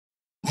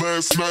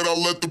last night I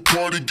let the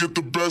party get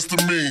the best of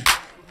me.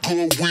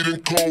 Good weed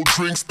and cold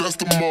drinks, that's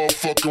the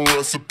motherfucking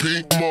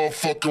recipe.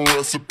 Motherfucking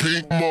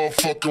recipe,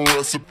 motherfucking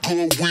recipe.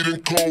 Good weed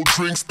and cold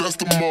drinks, that's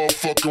the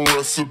motherfucking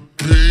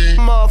recipe.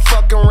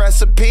 Motherfucking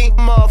recipe,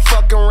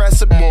 motherfucking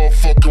recipe,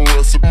 motherfucking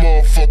recipe,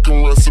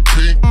 motherfucking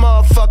recipe,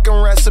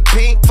 motherfucking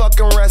recipe,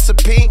 fucking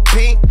recipe,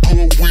 P.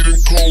 Good weed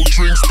and cold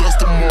drinks, that's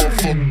the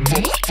motherfucking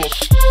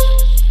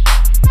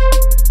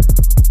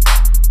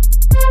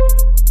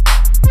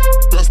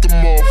That's the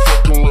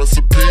motherfucking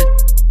recipe.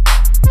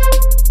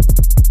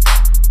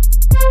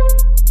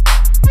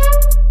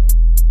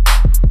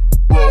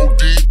 Roll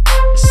deep,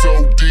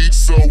 so deep,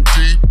 so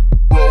deep.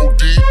 Roll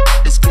deep,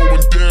 it's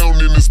going down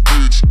in this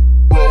bitch.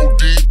 Roll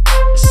deep,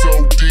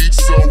 so deep,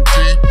 so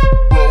deep.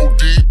 Roll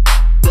deep,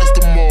 that's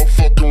the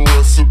motherfucking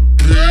recipe.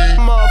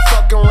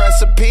 Motherfucking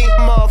recipe,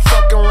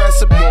 motherfucking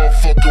recipe,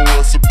 motherfucking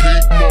recipe,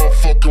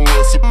 motherfucking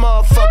recipe,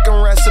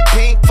 motherfucking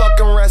recipe,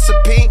 fucking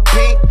recipe, P.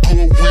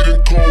 Good weed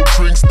and cold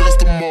drinks, that's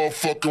the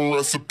motherfucking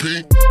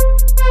recipe.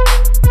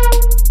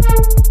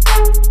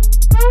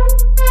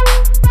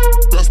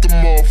 That's the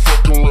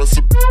motherfucking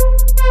recipe.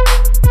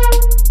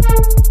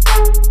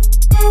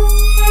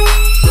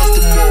 That's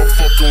the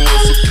motherfucking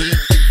recipe.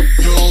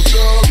 No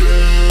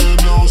jogging,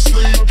 no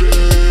sleeping,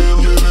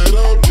 live it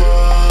up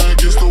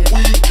like it's the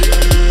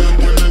weekend.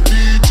 When the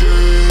DJ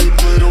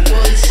play the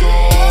right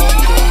song,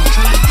 don't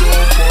drink,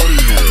 don't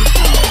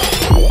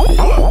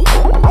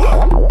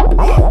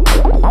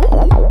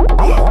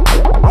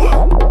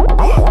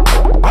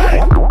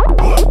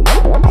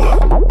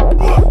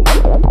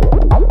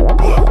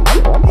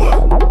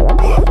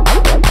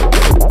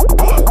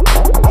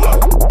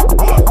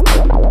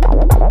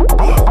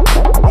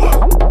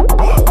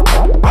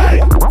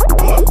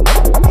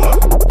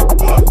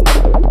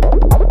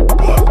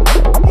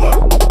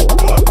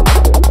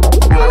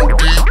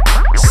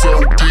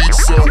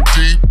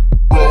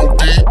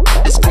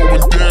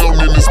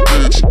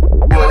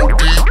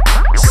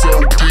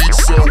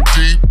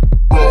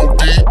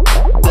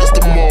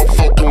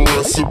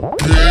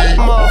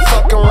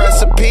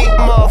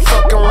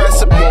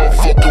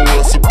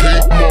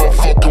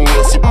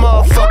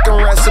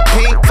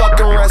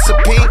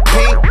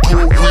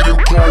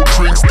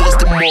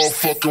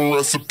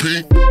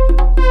recipe.